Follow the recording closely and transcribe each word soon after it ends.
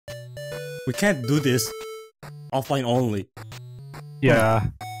We can't do this. Offline only. Yeah.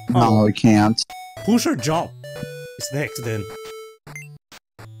 No, we can't. Push or jump is next then.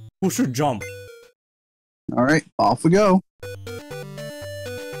 Push or jump. Alright, off we go.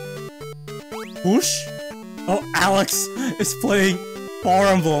 Push? Oh, Alex is playing Fire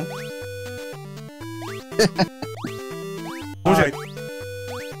Emblem. Push it.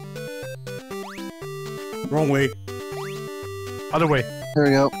 Wrong way. Other way. Here we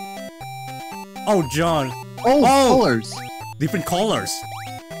go. Oh, John. Oh, Oh! colors. Different colors.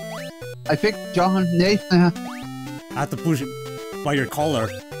 I picked John, Nathan. I have to push it by your color.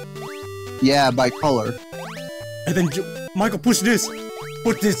 Yeah, by color. And then, Michael, push this.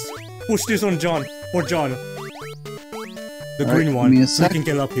 Push this. Push this on John. For John. The All green right, one. give me a So you sec. can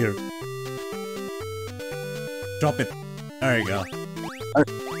get up here. Drop it. There you go.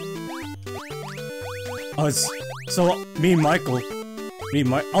 Oh, it's... So, me and Michael...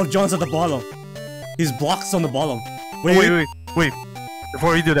 Oh, John's at the bottom. His block's on the bottom. Wait.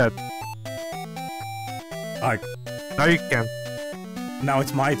 Before you do that. Alright, Now you can. now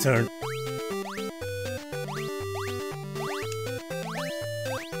it's my turn.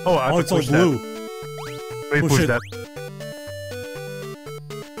 Oh, I Oh, have it's to all push blue. that. Wait, Push push it. that.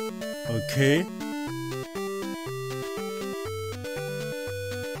 Okay.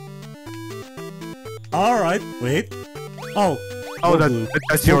 Alright, wait. Oh. Oh, more blue.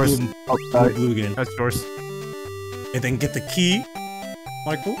 that's More yours. Blue, Oh, more sorry. blue again. That's yours. And then get the key.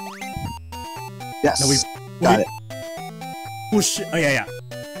 Michael. Yes. Now we Got it. push. Oh, yeah.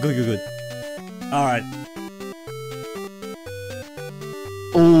 Good. Alright.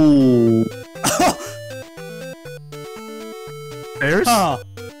 Oh. There's?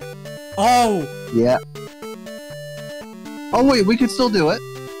 Oh! Yeah. Oh wait, we could still do it.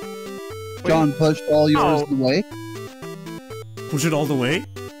 Wait. John pushed all yours Oh. in the way. Push it all the way?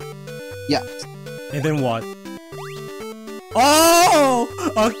 Yeah. And then what? Oh!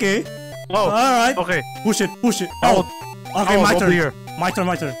 Okay. Oh, Alright. okay. Push it. Oh, Okay, oh, my over turn. here. My turn.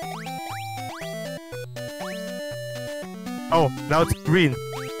 Oh, now it's green.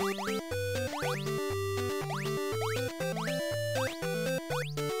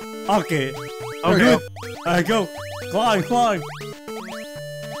 Okay. Okay. Good. Alright, go. Climb.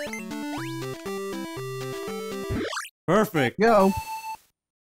 Perfect. Go.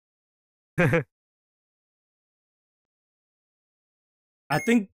 I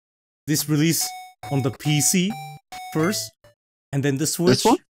think this release on the PC first, and then the Switch. This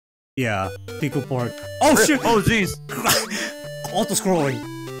one? Yeah, Pico Park. Oh shit! Oh, jeez. Auto scrolling.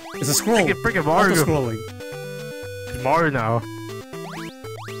 It's a scroll. Freaking Auto Mario. scrolling. It's Mario now.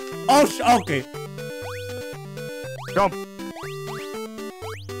 Oh okay. Jump.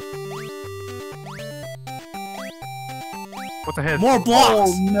 What the heck? More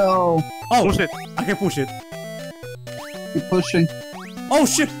blocks. Oh no. Oh, Push it. I can push it. Keep pushing. Oh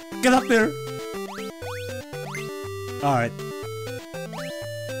shit! Get up there. All right.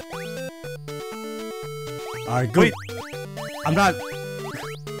 All right, good. Wait. I'm not.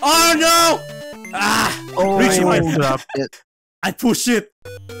 Oh no! Ah! Oh, Reach my- Hold up. I push it.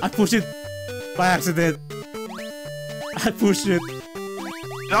 By accident. I pushed it.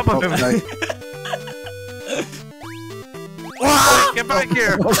 Jump on him. Right. Ah! Get back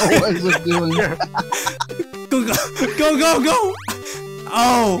here. What is it doing? Go!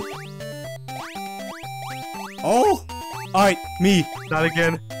 Oh! Oh! Alright, me. Not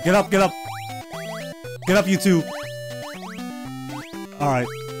again. Get up. Get up, you two. Alright.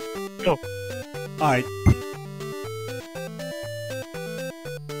 Go. Alright.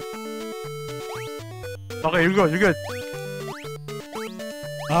 Okay, you're good.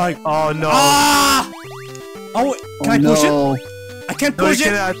 Alright. Oh no. Ah! Oh, can I push no. it? I can't No, you push it!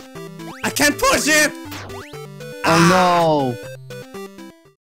 cannot. I can't push it! Oh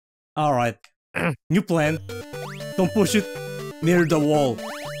Alright. New plan. Don't push it near the wall.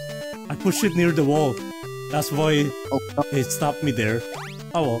 I push it near the wall. That's why no. Oh, no. it stopped me there.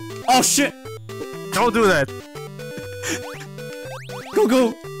 Oh well. Oh shit! Don't do that.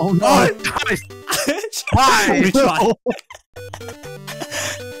 Go! Oh no. Oh! Guys, Why? why? No.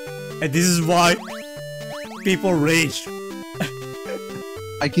 And this is why people rage.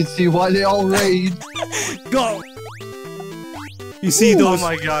 I can see why they all rage. Go! You see Oh those?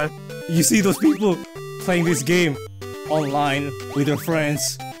 my god. You see those people playing this game online with their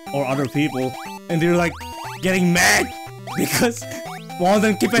friends or other people, and they're like getting mad because one of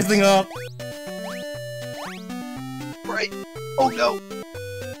them keep messing up. Right. Oh no.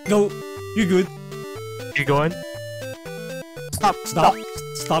 Go! You good? You going?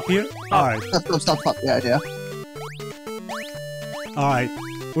 Stop here. All right. Stop. Yeah. All right.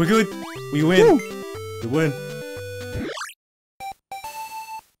 We're good. We win. Woo. We win.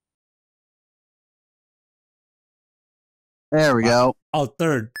 There we go. Oh,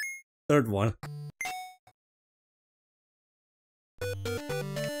 third one.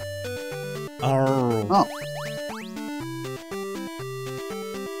 Oh.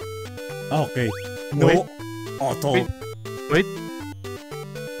 Okay. No Wait. auto. Wait.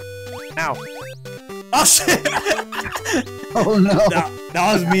 Ow. Oh shit! Oh no.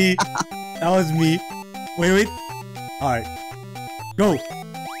 That was me. That was me. Wait. Alright. Go.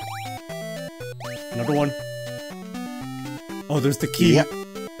 Another one. Oh, there's the key. Yep.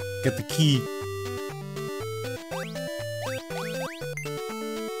 Get the key.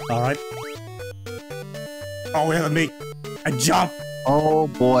 Alright. Oh, we have to make a jump. Oh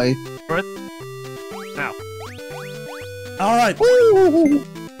boy. What? Ow. Alright. Woo!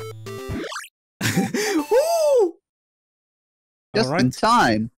 Woo! Just Alright. in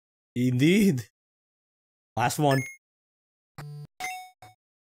time. Indeed. Last one.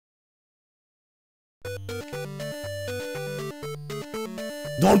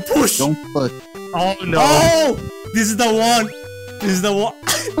 Don't push! Don't push. Oh no. Oh! This is the one! This is the one!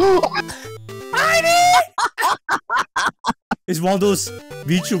 It's one of those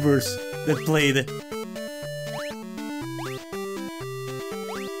VTubers that played.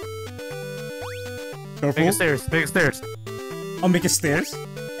 Careful. Make stairs. Make stairs. I'll make it stairs.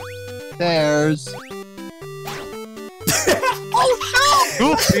 There's.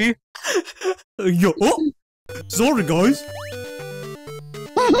 Goofy. Yo! Oh! Sorry, guys.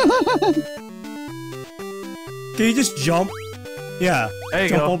 Can you just jump? Yeah, There you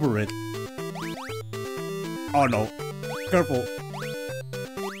jump go. over it. Oh no. Careful.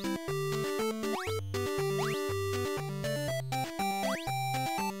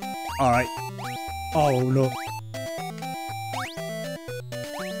 Alright. Oh no.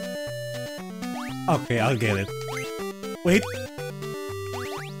 Okay, I'll get it. Wait.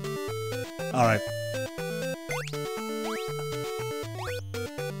 Alright.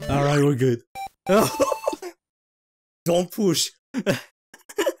 Alright, we're good. Don't push.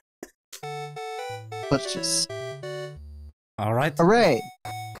 Let's just. Alright. Hooray!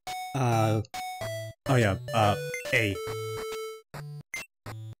 Oh yeah, A.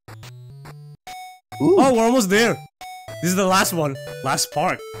 Ooh. Oh, we're almost there. This is the last one. Last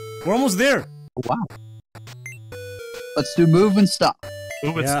part. We're almost there. Wow. Let's do move and stop.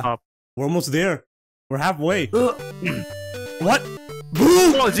 Move and Yeah. stop. We're almost there. We're halfway. What?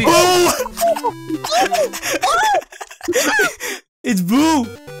 Boo! Oh, geez. It's Boo!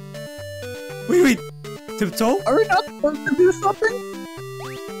 Wait. Tiptoe? Are we not supposed to do something?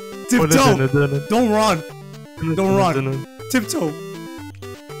 Tiptoe! Don't run! Don't run. Tiptoe!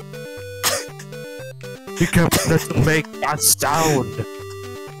 Be careful not to make that sound.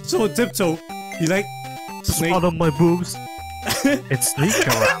 So, Tiptoe, you like snake? Follow my boobs and sneak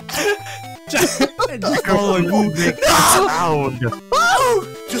around. Just follow my Don't Boo. make that sound.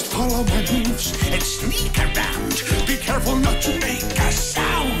 Just follow my moves and sneak around. Be careful not to make a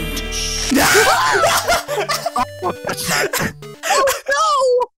sound. Oh, that's not.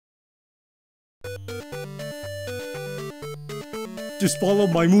 Just follow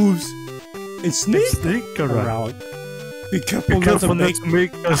my moves and sneak Sneak around. around. Be careful, Be careful not to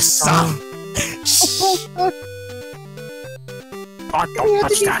make a a sound. Oh, don't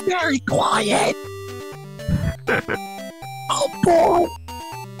touch that. Very quiet. Oh boy.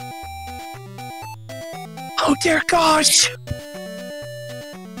 Oh dear gosh.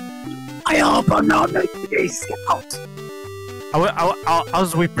 I hope I'm not making a scout. I'll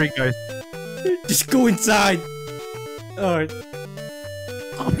just wait for you guys. Just go inside. Alright.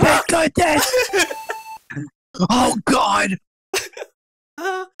 Oh my goodness. Oh god.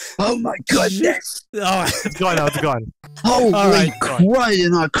 Oh my goodness. Alright. It's gone now, it's gone. Holy Alright. crud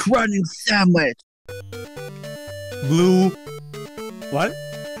in a crunching sandwich. Blue. What?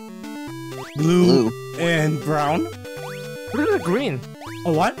 Blue, Blue. and brown. What is the green?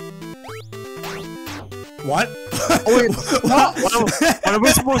 Oh, what? What? Oh wait. What are we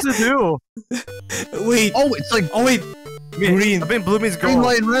supposed to do? Wait. Oh, it's like Oh, wait. Green. I mean, blue means green gold.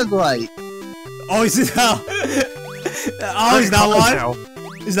 light and red light. Oh, is it now? Oh, is that why? Now.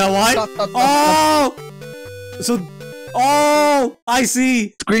 Is that why? Stop, stop, stop, Oh! So... Oh! I see!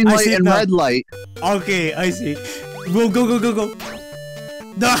 It's green I light see it and now. red light. Okay, I see. Go.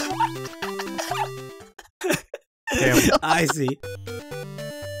 No. Damn. I see.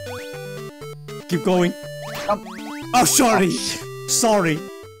 Keep going. Um, Oh, sorry. Sorry.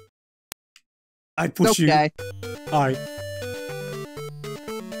 I It's push you. okay. Alright.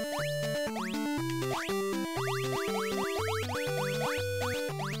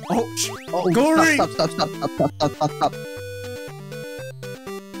 Oh, Oh, Gory! stop, stop, stop, stop, stop, stop, stop, stop.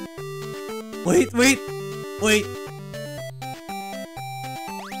 wait.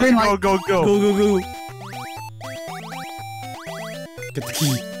 Green light. Go. Go. Get the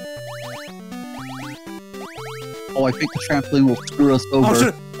key. Oh, I think the trampoline will screw us over. Oh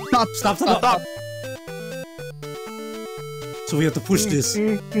shit! Stop. Stop. So we have to push this.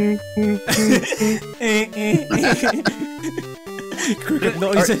 Cricket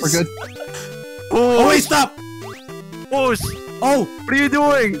noises. Alright, we're good. Oh wait, stop! Push. Oh, What are you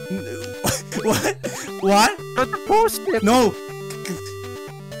doing? what? What? Got to push it. No.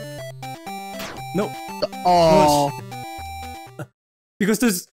 Oh,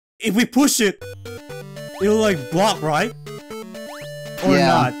 Because if we push it, it'll like block, right? Or Yeah.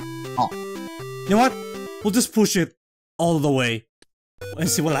 not? Oh. You know what? We'll just push it all the way and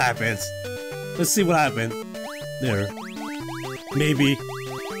see what happens. Let's see what happens. There. Maybe.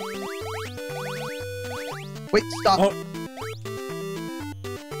 wait, stop. Oh.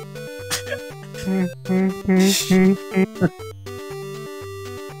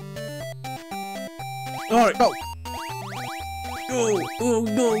 Alright. Go.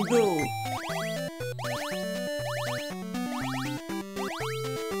 Go.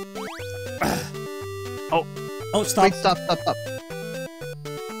 Oh, stop. Wait, stop.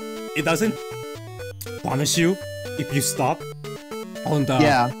 It doesn't punish you if you stop on the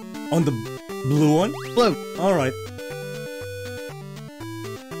Yeah, on the blue one. blue. All right.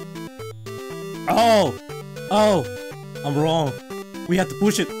 Oh, I'm wrong. We have to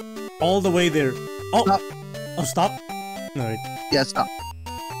push it all the way there. Oh, Stop. Oh, stop. All right. Yeah, stop.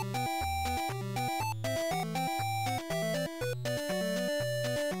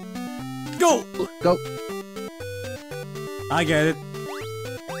 Go. Go. I get it.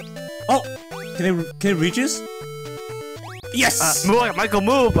 Oh, can it reach us? Yes. Move, Michael,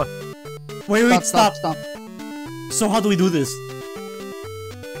 move. Wait, Stop. So how do we do this?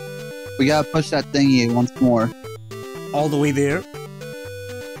 We gotta push that thingy once more. All the way there?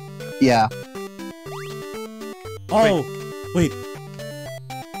 Yeah. Oh, wait.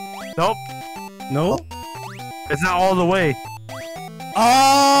 Nope. No. It's not all the way.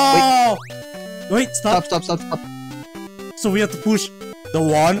 Oh. Wait, stop. Stop. So we have to push the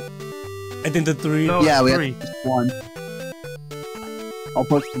 1 and then the 3. No, Yeah, we have three. to push 1. I'll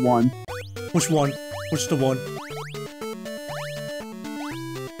push the 1. Push 1. Push the 1.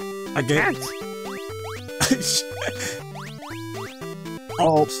 Again.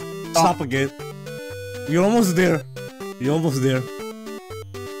 Oh, Stop again. You're almost there. here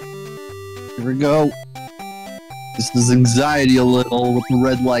we go. This is anxiety a little with the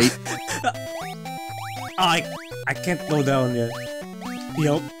red light. I can't go down yet.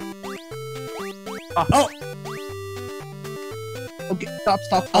 Yup. Ah. Okay,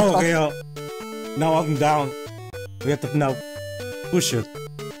 stop. Oh, okay. Now I'm down. We have to now push it.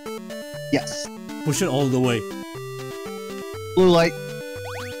 Yes. Push it all the way. Blue light.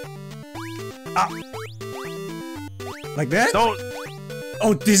 Like that? Don't.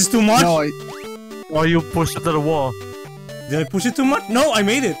 Oh, this is too much? No, Oh, you pushed it to the wall. Did I push it too much? No, I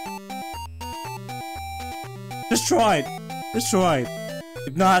made it. Just try it.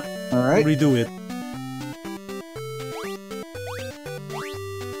 If not, alright. redo it.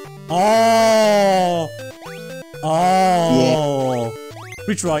 Oh!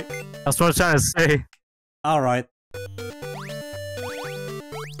 Retry. That's what I'm trying to say. Alright.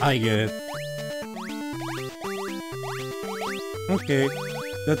 I get it. Okay.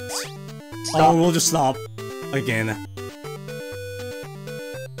 That's... Stop. Oh, we'll just stop. Again.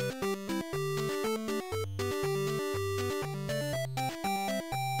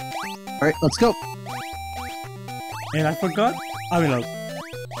 Alright, let's go. And I forgot? I mean,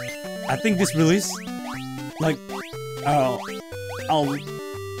 I think this release... Like... I'll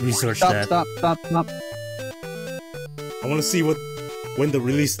research that. Stop. I want to see when the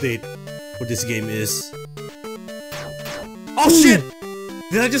release date for this game is. Oh shit!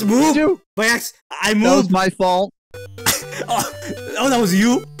 Did I just move? You. By accident? I That was moved. my fault. Oh, that was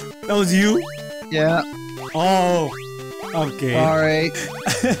you. Yeah. Oh. Okay. Alright.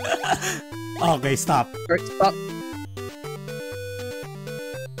 Okay, stop. Alright, stop.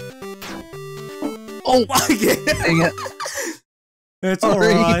 Oh, again. Dang it. It's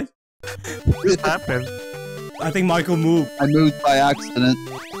Sorry. alright. What happened? I think Michael moved. I moved by accident.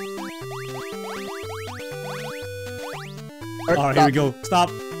 Alright, here we go. Stop.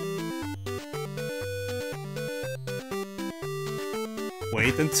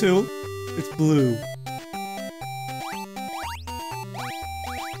 Wait until it's blue.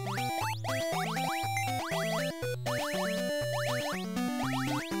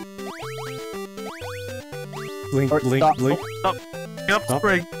 Blink, Or blink, stop. blink. Stop. Get up, Stop.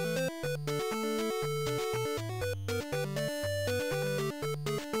 spring.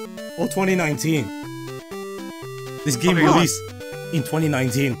 Oh, 2019. This game Okay, released in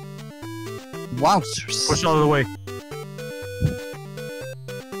 2019. Wowzers. Push all the way.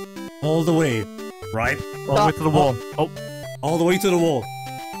 All the way, right? All the way to the wall. Oh, All the way to the wall.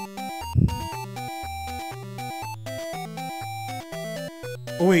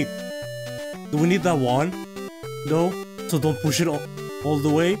 Oh wait, do we need that one? No? So don't push it all the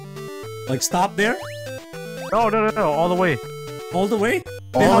way? Like stop there? no, all the way. All the way?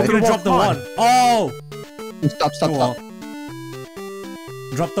 Oh, Then how it can I won't drop the fly. one? Oh! Stop, stop, Go stop.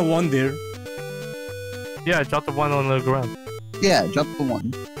 on. Drop the one there. Yeah, drop the one on the ground. Yeah, drop the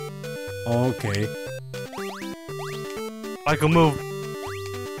one. Okay. Michael, move.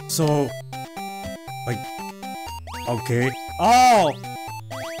 So, like, okay. Oh!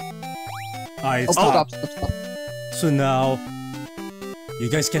 Alright, Oh, stop. stop, stop, stop. So now, you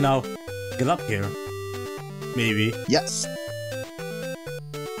guys can now get up here. Maybe. Yes.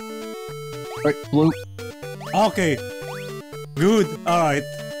 Right, blue. Okay. Good. Alright.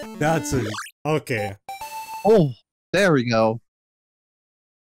 That's it. Okay. Oh, there we go.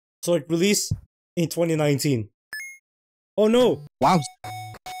 So it released in 2019. Oh no! Wow.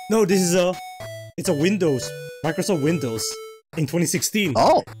 No, this is it's a Windows. Microsoft Windows in 2016.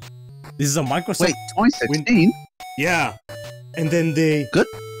 Oh, This is a Microsoft. wait, 2016? Yeah. And then they Good.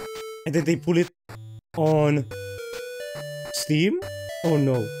 And then they put it on Steam? Oh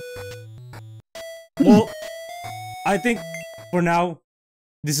no. Well, I think for now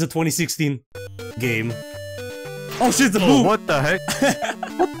this is a 2016 game. Oh shit, the Oh, blue! what the heck?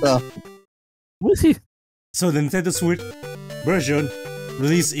 What is he? So the Nintendo Switch version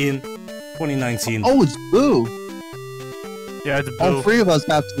released in 2019. Oh, it's blue. Yeah, it's All blue. three of us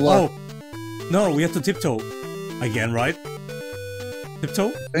have to look. Oh. No, we have to tiptoe again, right? Tiptoe?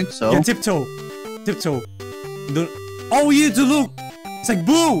 I think so. Yeah, tiptoe. Tiptoe. Oh, we need to look! It's like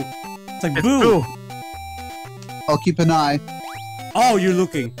boo! It's like It's boo! blue. I'll keep an eye. Oh, you're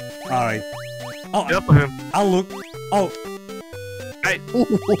looking. Alright. Oh, Get up with him. I'll look. Oh,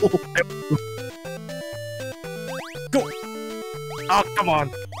 go! Oh, come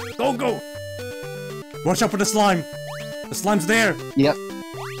on. Go, go! Watch out for the slime! The slime's there! Yep.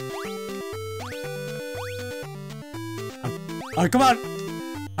 Alright, come on!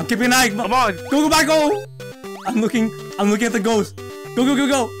 I'm keeping an eye! Come on. Go, go back, go! I'm looking at the ghost. Go, go, go,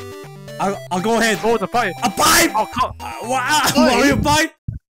 go! I'll go ahead. Go with the fight. A pipe! Oh, come. Wow! Hey. Mario pipe?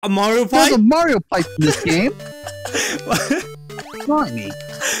 A Mario There's pipe? a Mario pipe in this game. Blimey.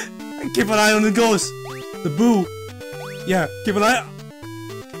 Keep an eye on the ghost. The boo. Yeah, keep an eye.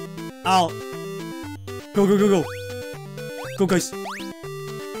 Ow. Go, go, go, go. Go, guys.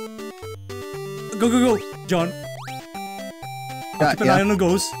 Go, go, go. John. Yeah, Keep an eye on the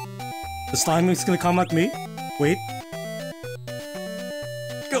ghost. The slime is gonna come at me. Wait.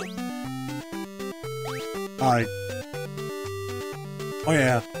 Go. Alright. Oh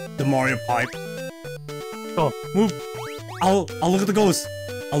yeah, the Mario pipe. Go. Move. I'll look at the ghost.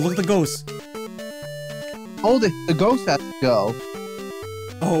 I'll look at the ghost. Oh, the ghost has to go.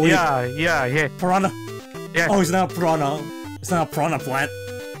 Oh wait, Yeah. piranha. Yeah. Oh, it's not a piranha. It's not a piranha plant.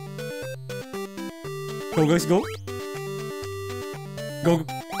 Go guys, go. Go.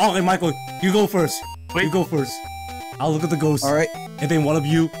 Oh, hey Michael, you go first. Wait. You go first. I'll look at the ghost. All right. And then one of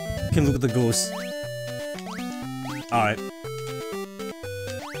you can look at the ghost. Alright.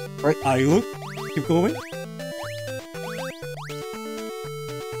 Right. You look. Keep going.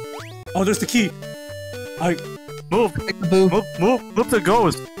 Oh, there's the key. Alright. Move. Take the boo. Move the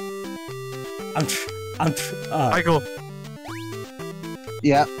ghost. Michael.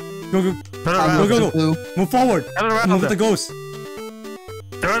 Yeah. Go, go. Turn I'll around. look go, at go. the boo. Move forward. Turn And around. look at the ghost.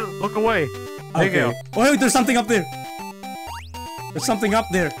 Look away. There you Okay. go. Oh, wait, there's something up there. There's something up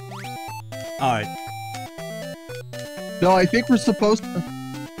there. Alright. No, I think we're supposed to,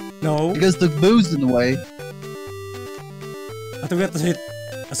 No. because the boo's in the way. I think we have to hit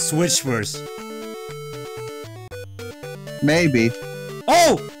a switch first. Maybe.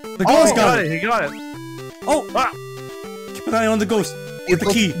 Oh! The Oh, ghost He got got it. it. He got it. Oh! Ah. Keep an eye on the ghost. Get the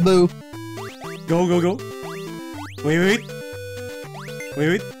key. Boo. Go, go, go. Wait, wait. Wait,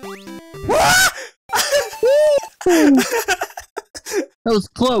 wait. That was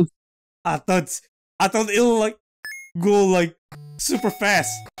close. I thought it'll like go like super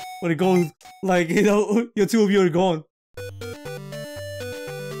fast when it goes like you two of you are gone.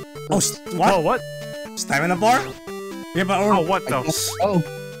 Oh, what? Oh, what? Stamina bar? Yeah, but Oh, what I the? guess so.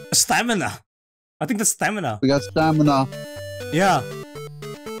 stamina. I think that's stamina. We got stamina. Yeah.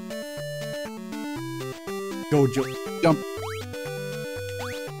 Go, Jump.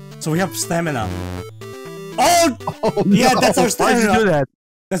 So we have stamina. Oh! Oh, Yeah, no. that's our Why'd you do stamina. that?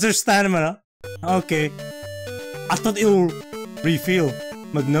 That's our stamina. Okay. I thought it'll refill,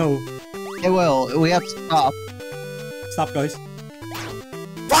 but no. Hey, well, we have to stop. Stop, guys.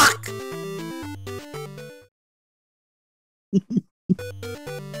 Fuck!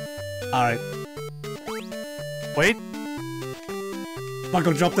 Alright. Wait.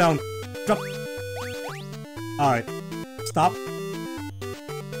 Michael, drop down. Drop. Alright. Stop.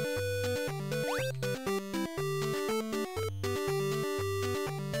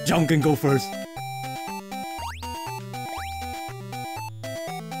 John can go first.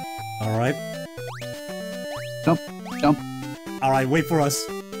 Alright. Jump. Alright, wait for us.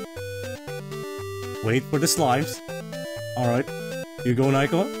 Wait for the slimes. Alright. You go,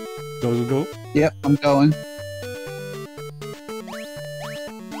 Nico. Go. Yep, I'm going.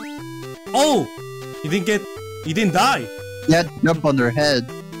 Oh! You didn't die. Yeah, jump on their head.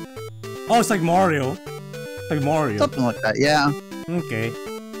 Oh, it's like Mario. It's like Mario. Something like that, yeah. Okay.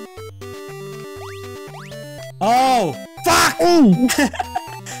 Oh! Fuck! Ooh!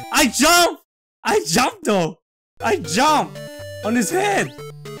 I jumped though! I jumped! On his head!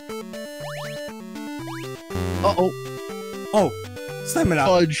 Uh-oh. Oh! Stamina!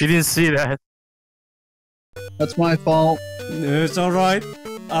 Fudge. She didn't see that. That's my fault. It's alright.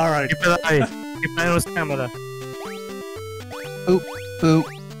 Alright. Keep an eye. Keep an eye on stamina. Poop.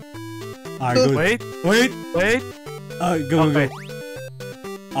 Alright, good. Wait. Wait! Go. Okay.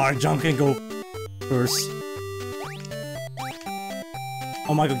 Alright, John can go first.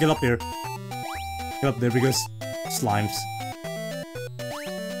 Oh, Michael, get up here. Get up there because slimes.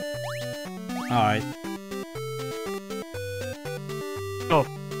 Alright. Go.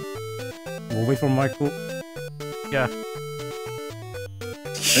 We'll wait for Michael. Yeah.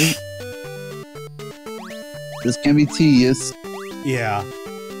 This can be tedious. Yeah.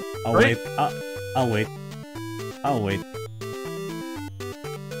 I'll Right. wait. I'll wait. I'll wait.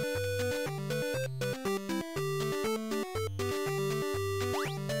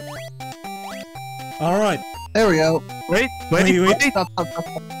 Alright. There we go. Wait. Wait. Stop.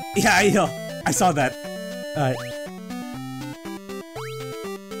 Yeah, I saw that. Alright.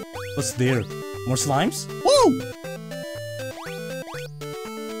 What's there? More slimes? Woo!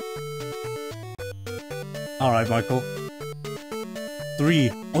 Alright, Michael. 3.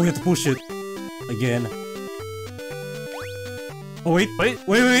 Oh, we have to push it. Again. Oh, wait. Wait.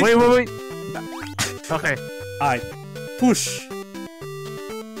 Wait. Okay. Alright. Push.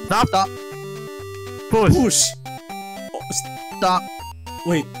 Stop. Push. Push. Stop.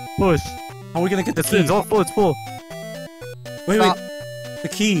 Wait. Push. How are we gonna get the It's key? all full. It's full. Wait. Stop. The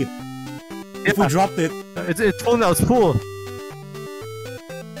key. If we Yeah. dropped it, It's full now. It's full.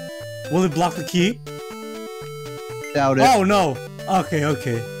 will it block the key? Doubt it. Oh, no. Okay.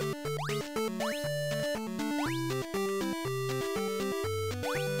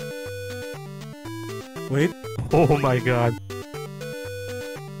 Wait. Oh my god.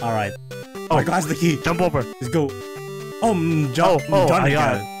 Alright. Oh. Michael has the key. Jump over. Let's go. Oh, John. Oh, John I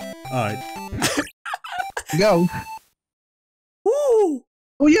got got it. Alright. Go. Woo!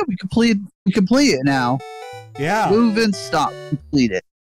 Oh yeah, we complete it now. Yeah. Move and stop. Complete it.